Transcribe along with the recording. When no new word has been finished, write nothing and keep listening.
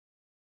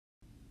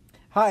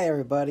Hi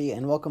everybody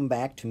and welcome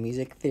back to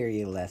Music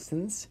Theory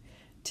Lessons.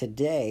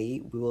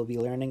 Today we will be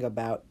learning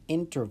about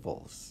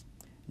intervals.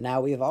 Now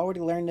we have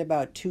already learned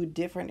about two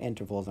different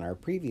intervals in our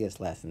previous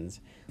lessons.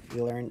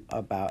 We learned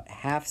about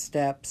half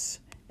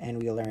steps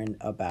and we learned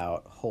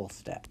about whole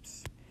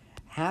steps.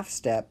 Half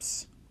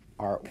steps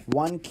are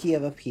one key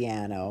of a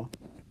piano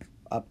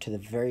up to the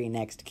very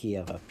next key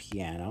of a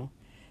piano.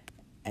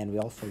 And we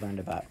also learned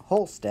about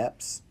whole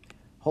steps.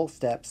 Whole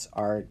steps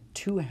are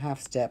two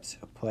half steps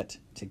put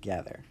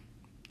together.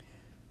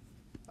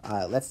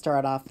 Let's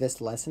start off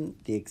this lesson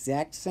the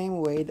exact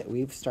same way that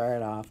we've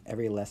started off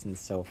every lesson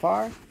so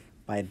far,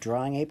 by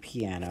drawing a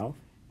piano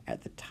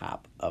at the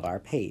top of our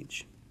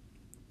page.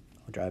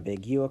 We'll draw a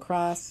big U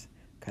across,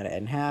 cut it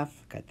in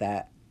half, cut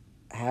that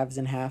halves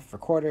in half for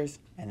quarters,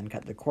 and then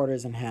cut the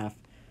quarters in half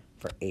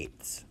for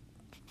eighths.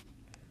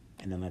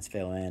 And then let's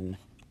fill in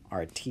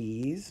our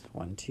T's,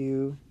 1,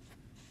 2,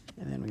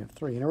 and then we have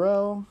 3 in a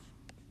row,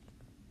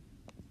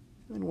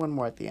 and one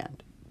more at the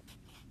end.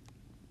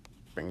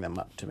 Bring them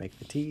up to make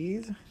the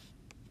T's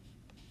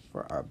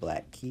for our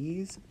black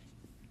keys.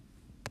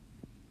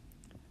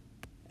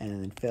 And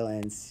then fill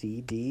in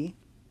C, D,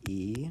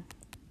 E,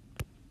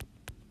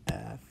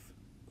 F,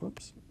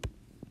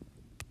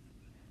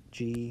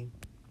 G,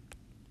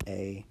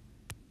 A,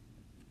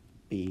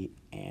 B,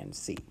 and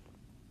C.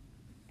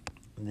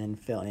 And then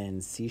fill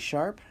in C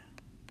sharp,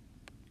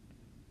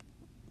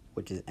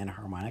 which is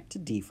enharmonic to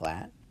D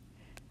flat,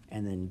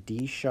 and then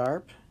D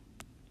sharp,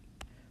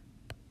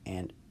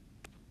 and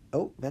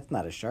oh, that's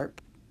not a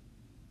sharp.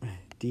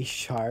 D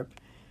sharp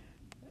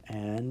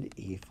and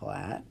E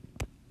flat.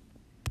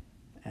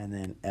 And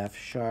then F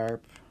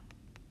sharp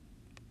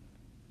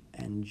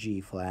and G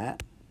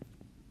flat.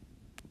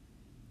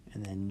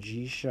 And then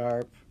G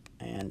sharp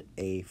and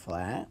A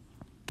flat.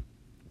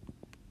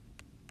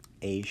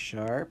 A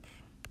sharp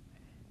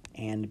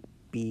and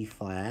B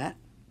flat.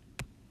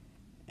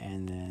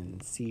 And then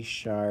C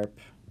sharp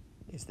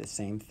is the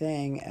same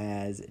thing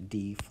as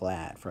D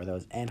flat for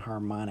those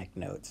enharmonic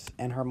notes.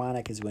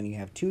 Enharmonic is when you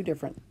have two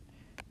different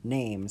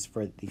names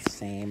for the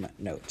same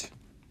note.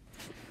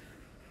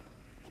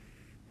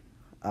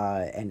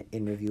 And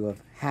in review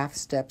of half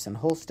steps and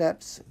whole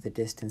steps, the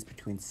distance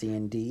between C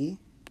and D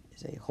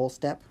is a whole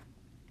step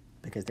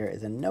because there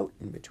is a note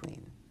in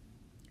between.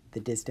 The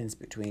distance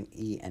between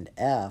E and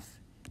F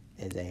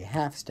is a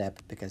half step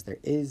because there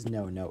is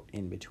no note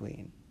in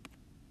between.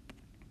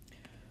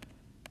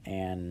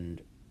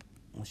 And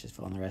let's just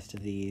fill in the rest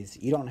of these.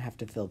 You don't have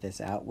to fill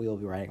this out. We will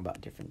be writing about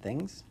different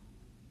things.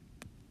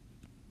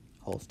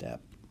 Whole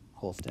step,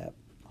 whole step,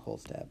 whole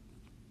step,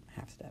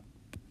 half step.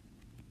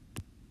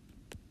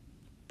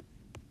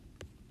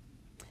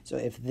 So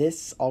if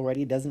this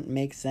already doesn't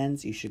make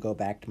sense, you should go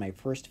back to my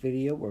first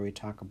video where we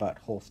talk about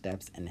whole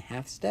steps and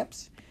half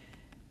steps,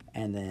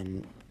 and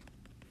then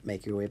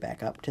make your way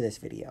back up to this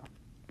video.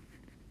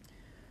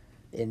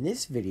 In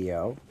this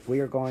video, we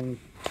are going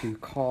to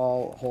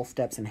call whole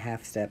steps and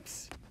half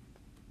steps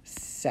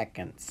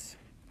seconds.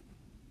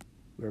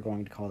 We're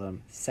going to call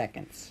them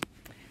seconds.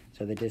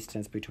 So the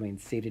distance between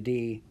C to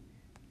D,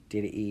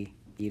 D to E,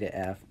 E to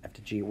F, F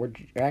to G, we're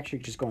actually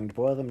just going to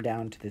boil them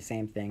down to the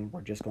same thing.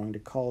 We're just going to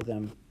call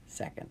them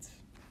seconds.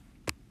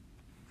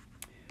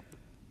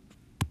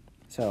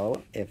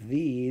 So if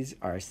these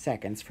are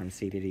seconds, from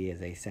C to D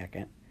is a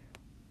second,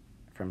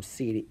 from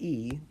C to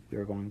E, we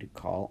are going to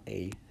call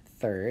a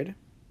third.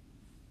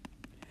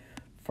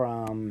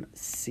 From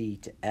C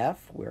to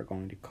F, we're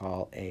going to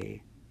call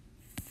a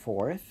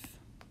fourth.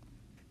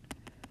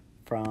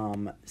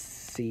 From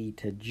C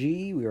to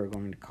G, we are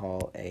going to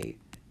call a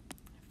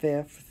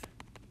fifth.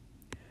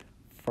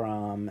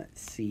 From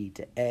C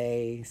to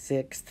A,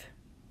 sixth.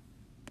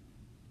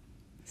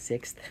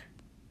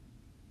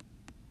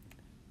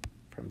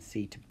 From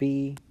C to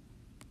B,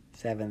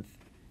 seventh.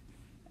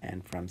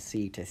 And from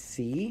C to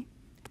C,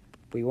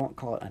 we won't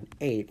call it an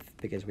eighth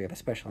because we have a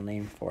special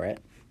name for it.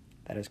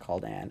 That is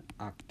called an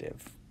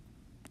octave.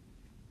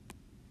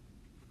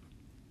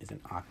 Is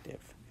an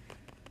octave.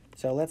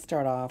 So let's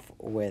start off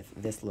with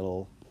this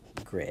little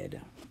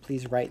grid.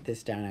 Please write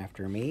this down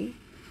after me.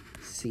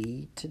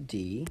 C to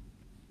D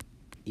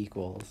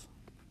equals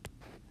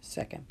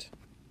second.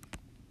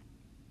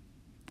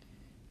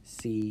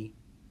 C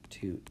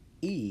to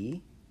E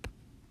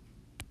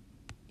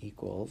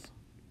equals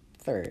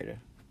third.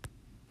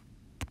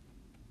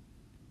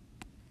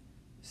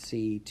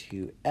 C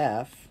to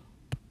F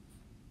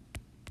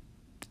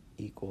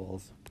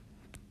equals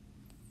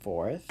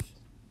fourth.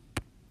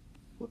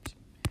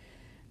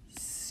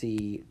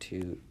 C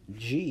to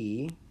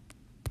G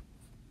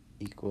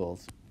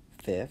equals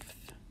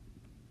fifth.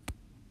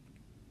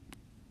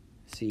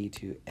 C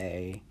to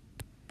A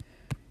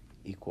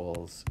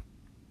equals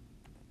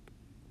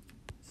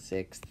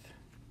sixth.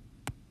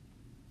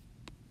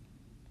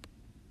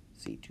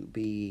 C to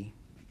B,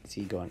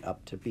 C going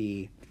up to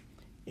B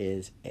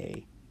is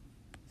a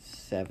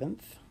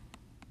seventh.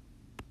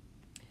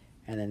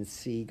 And then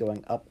C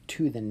going up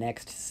to the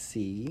next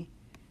C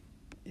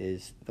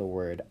is the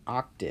word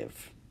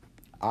octave.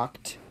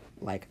 Oct,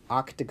 like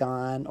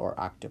octagon or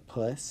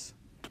octopus.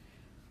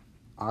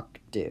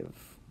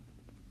 octave.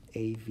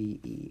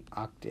 A-V-E,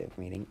 octave,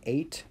 meaning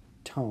 8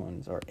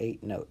 tones or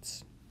 8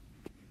 notes.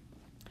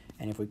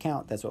 And if we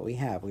count, that's what we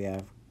have. We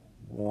have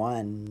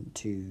 1,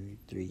 2,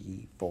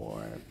 3,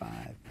 4, 5.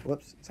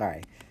 Whoops,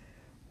 sorry.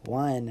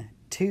 1,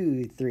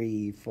 2,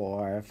 3,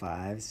 4,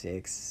 5,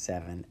 6,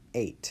 7,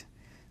 8.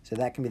 So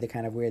that can be the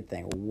kind of weird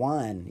thing.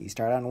 1, you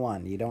start on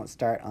 1. You don't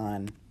start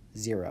on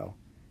 0.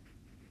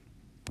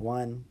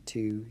 1,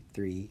 2,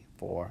 3,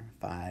 4,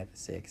 5,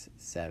 6,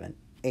 7,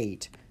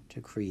 8 to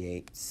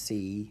create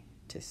C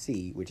to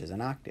C, which is an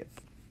octave.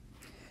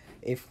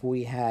 If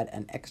we had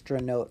an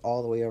extra note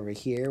all the way over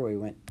here where we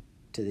went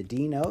to the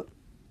D note,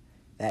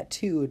 that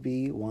too would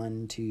be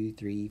 1, 2,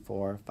 3,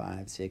 4,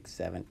 5, 6,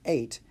 7,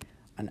 8,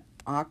 an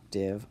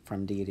octave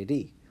from D to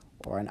D,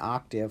 or an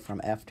octave from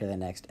F to the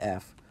next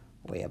F,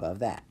 way above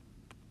that.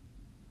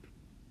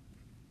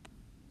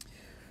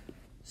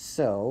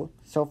 So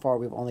far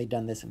we've only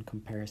done this in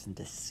comparison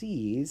to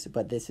C's,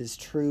 but this is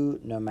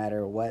true no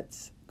matter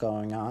what's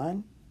going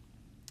on.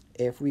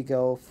 If we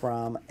go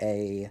from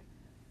a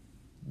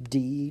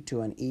D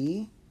to an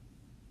E,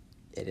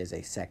 it is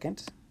a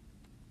second.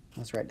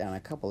 Let's write down a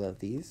couple of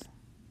these.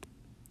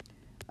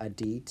 A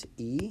D to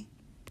E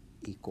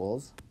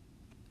equals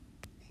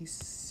a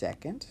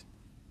second.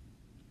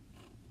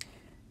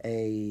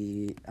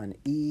 An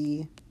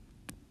E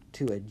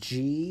to a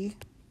G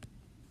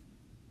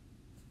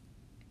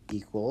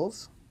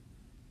equals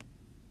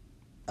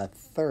a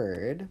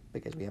third,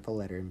 because we have a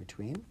letter in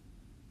between.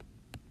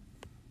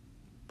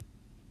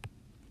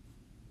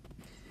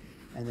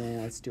 And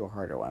then let's do a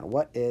harder one.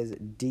 What is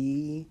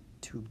D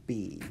to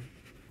B?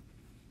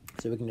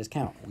 So we can just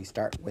count. We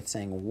start with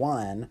saying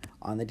 1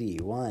 on the D.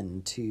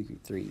 1, 2,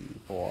 3,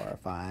 4,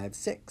 5,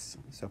 6.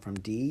 So from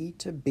D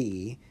to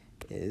B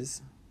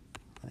is,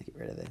 let me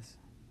get rid of this.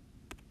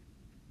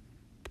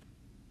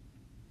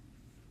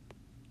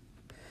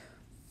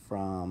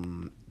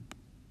 From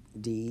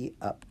D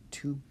up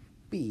to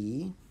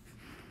B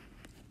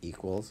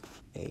equals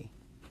a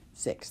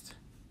sixth.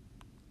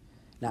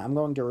 Now I'm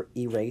going to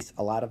erase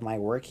a lot of my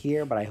work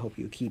here, but I hope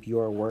you keep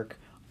your work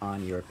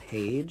on your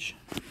page.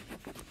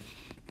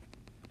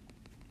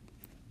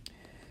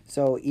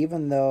 So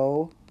even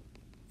though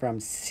from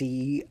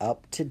C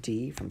up to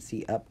D,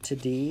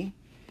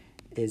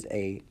 is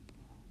a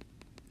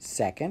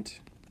second,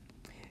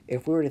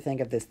 if we were to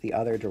think of this the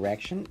other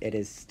direction, it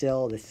is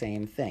still the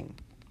same thing.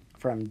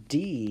 From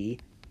D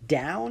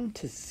down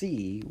to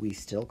C, we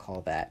still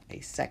call that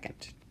a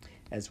second,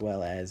 as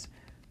well as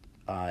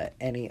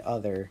any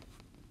other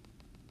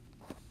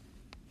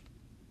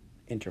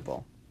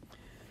interval.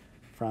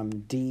 From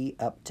D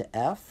up to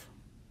F,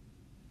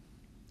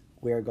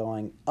 we're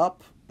going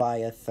up by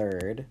a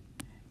third,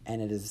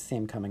 and it is the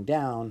same coming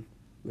down.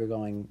 We're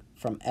going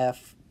from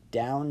F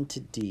down to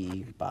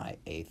D by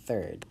a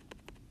third.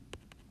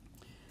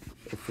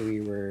 If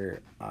we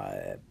were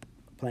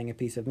playing a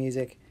piece of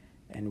music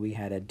and we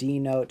had a D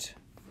note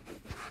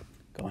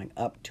going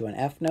up to an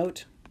F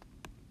note,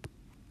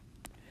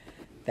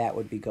 that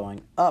would be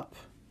going up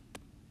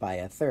by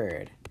a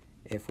third.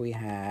 If we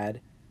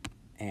had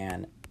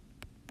an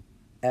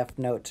F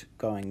note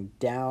going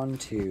down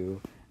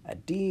to a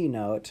D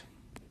note,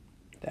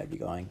 that would be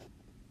going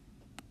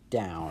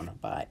down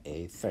by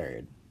a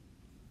third.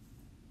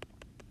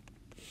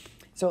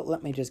 So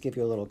let me just give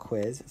you a little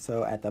quiz.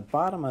 So at the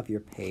bottom of your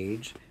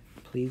page,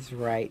 please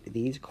write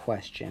these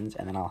questions,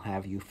 and then I'll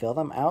have you fill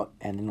them out,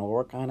 and then we'll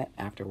work on it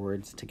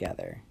afterwards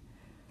together.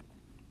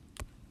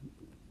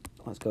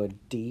 Let's go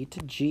D to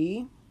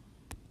G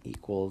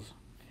equals,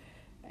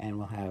 and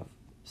we'll have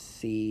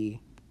C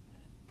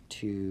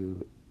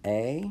to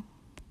A,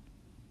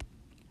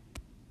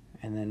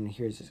 and then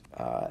here's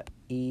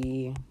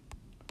E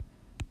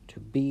to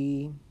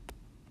B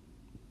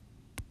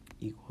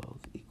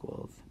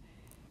equals,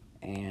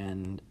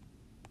 and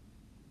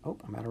oh,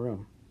 I'm out of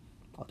room.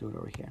 I'll do it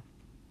over here.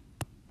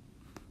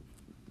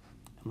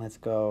 And let's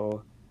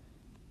go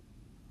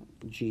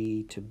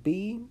G to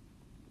B,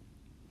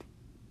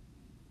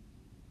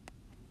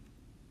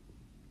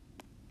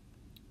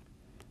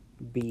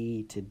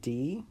 B to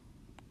D,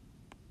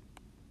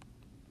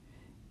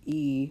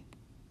 E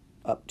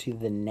up to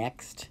the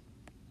next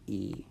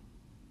E.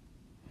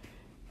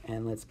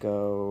 And let's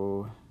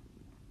go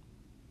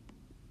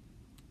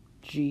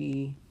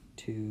G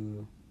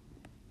to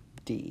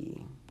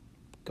D,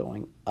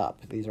 going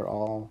up. These are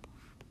all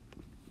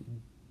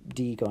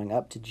D going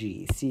up to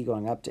G, C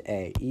going up to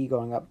A, E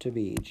going up to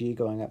B, G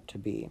going up to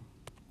B.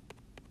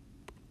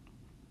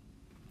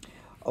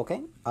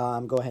 Okay,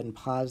 go ahead and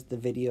pause the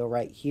video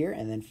right here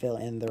and then fill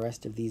in the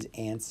rest of these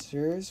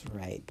answers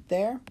right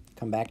there.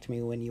 Come back to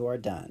me when you are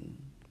done.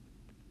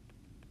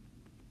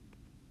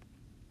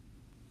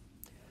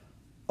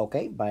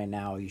 Okay, by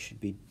now you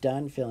should be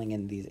done filling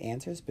in these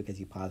answers because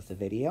you paused the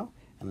video,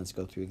 and let's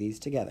go through these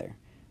together.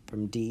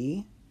 From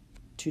D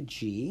to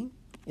G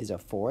is a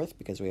fourth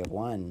because we have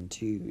 1,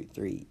 2,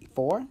 3,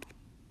 4.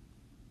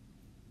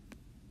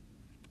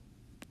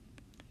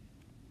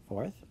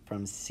 Fourth.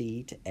 From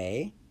C to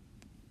A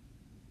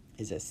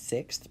is a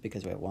sixth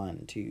because we have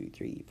 1, 2,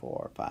 3,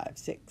 4, 5,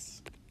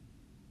 6.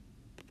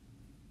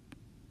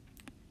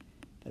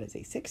 That is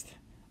a sixth.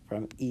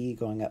 From E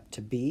going up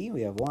to B,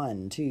 we have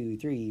 1, 2,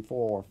 3,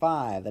 4,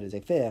 5. That is a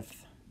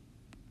fifth.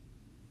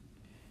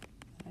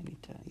 I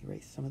need to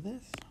erase some of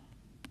this.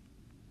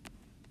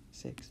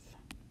 Sixth,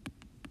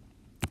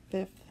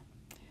 fifth.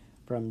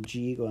 From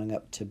G going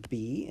up to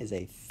B is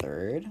a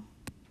third.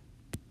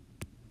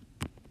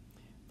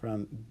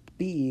 From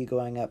B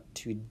going up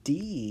to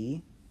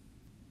D,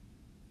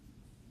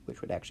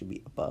 which would actually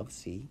be above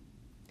C,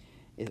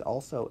 is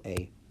also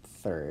a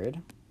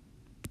third.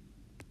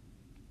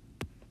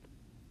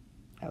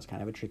 That was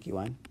kind of a tricky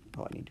one.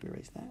 Oh, I need to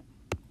erase that.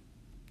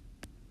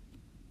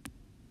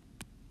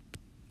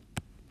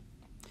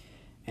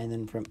 And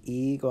then from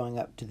E going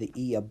up to the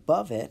E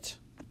above it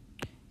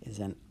is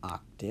an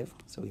octave.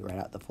 So we write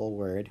out the full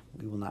word.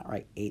 We will not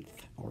write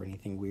eighth or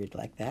anything weird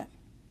like that.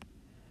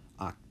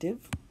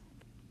 Octave.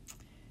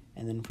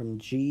 And then from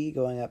G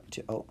going up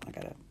to, oh, I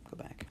gotta go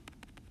back.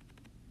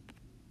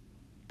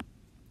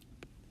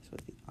 This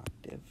was the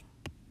octave.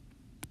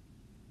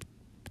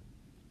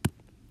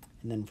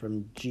 And then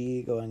from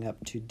G going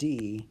up to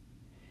D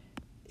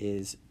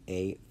is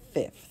a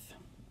fifth.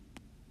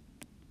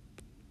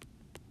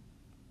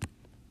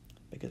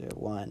 Because we have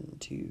 1,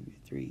 2,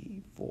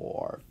 3,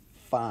 4,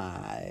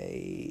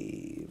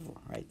 5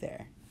 right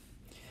there.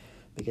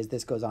 Because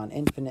this goes on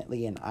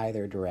infinitely in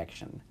either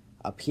direction.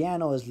 A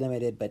piano is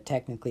limited, but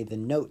technically the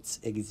notes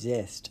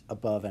exist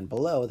above and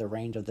below the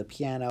range of the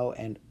piano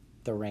and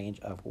the range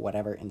of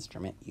whatever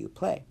instrument you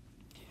play.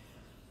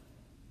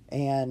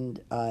 And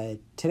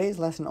today's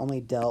lesson only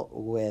dealt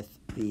with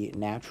the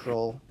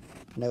natural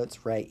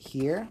notes right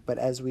here, but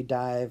as we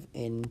dive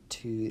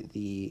into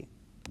the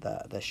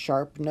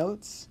sharp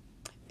notes,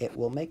 it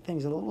will make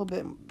things a little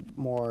bit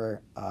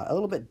more, a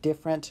little bit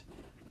different,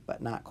 but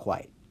not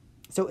quite.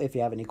 So if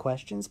you have any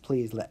questions,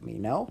 please let me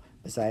know.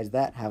 Besides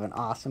that, have an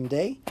awesome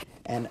day,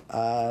 and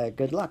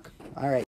good luck. All right.